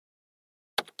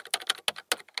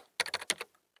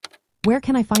Where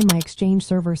can I find my Exchange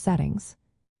server settings?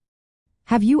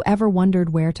 Have you ever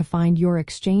wondered where to find your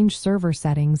Exchange server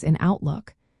settings in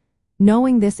Outlook?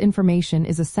 Knowing this information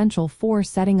is essential for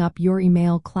setting up your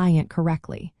email client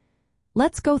correctly.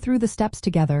 Let's go through the steps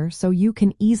together so you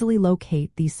can easily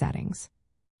locate these settings.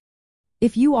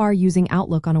 If you are using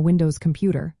Outlook on a Windows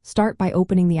computer, start by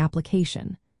opening the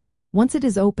application. Once it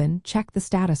is open, check the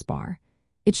status bar.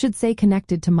 It should say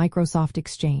connected to Microsoft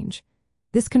Exchange.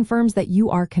 This confirms that you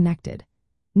are connected.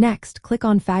 Next, click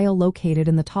on File located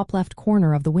in the top left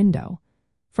corner of the window.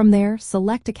 From there,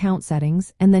 select Account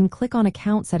Settings and then click on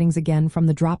Account Settings again from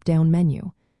the drop-down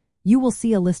menu. You will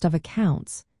see a list of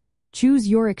accounts. Choose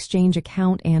your Exchange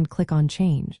account and click on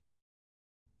Change.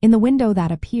 In the window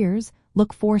that appears,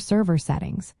 look for Server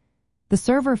Settings. The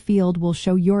server field will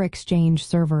show your Exchange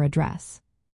server address.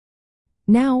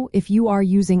 Now, if you are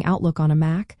using Outlook on a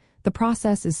Mac, the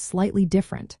process is slightly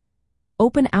different.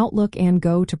 Open Outlook and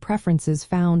go to Preferences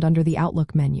found under the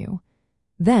Outlook menu.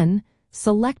 Then,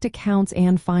 select Accounts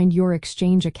and find your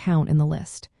Exchange account in the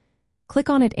list.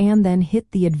 Click on it and then hit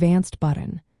the Advanced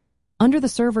button. Under the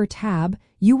Server tab,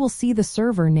 you will see the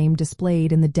server name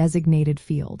displayed in the designated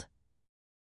field.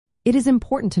 It is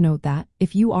important to note that,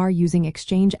 if you are using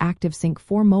Exchange ActiveSync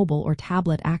for mobile or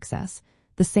tablet access,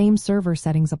 the same server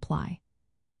settings apply.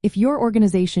 If your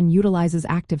organization utilizes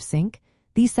ActiveSync,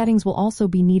 these settings will also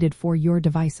be needed for your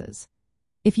devices.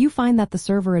 If you find that the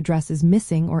server address is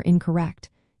missing or incorrect,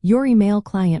 your email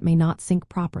client may not sync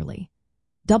properly.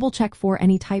 Double-check for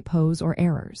any typos or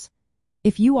errors.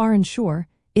 If you are unsure,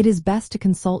 it is best to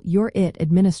consult your IT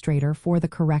administrator for the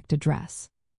correct address.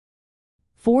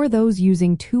 For those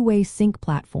using two-way sync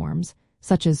platforms,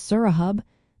 such as SuraHub,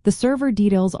 the server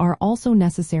details are also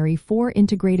necessary for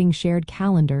integrating shared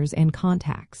calendars and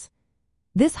contacts.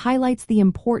 This highlights the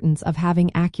importance of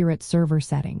having accurate server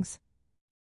settings.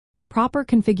 Proper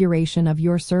configuration of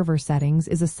your server settings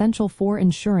is essential for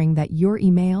ensuring that your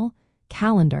email,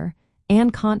 calendar,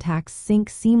 and contacts sync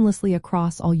seamlessly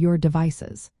across all your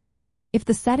devices. If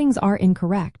the settings are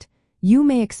incorrect, you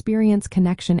may experience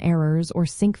connection errors or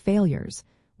sync failures,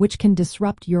 which can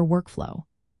disrupt your workflow.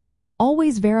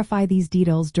 Always verify these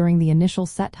details during the initial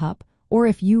setup or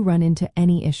if you run into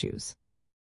any issues.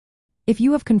 If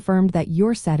you have confirmed that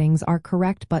your settings are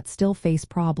correct but still face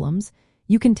problems,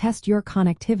 you can test your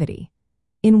connectivity.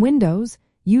 In Windows,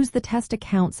 use the Test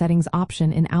Account Settings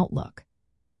option in Outlook.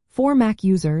 For Mac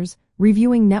users,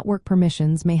 reviewing network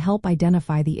permissions may help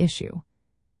identify the issue.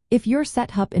 If your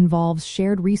setup involves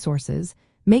shared resources,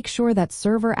 make sure that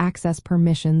server access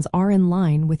permissions are in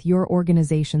line with your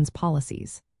organization's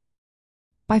policies.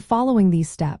 By following these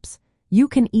steps, you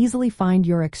can easily find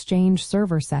your Exchange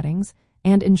server settings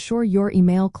and ensure your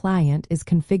email client is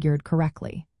configured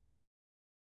correctly.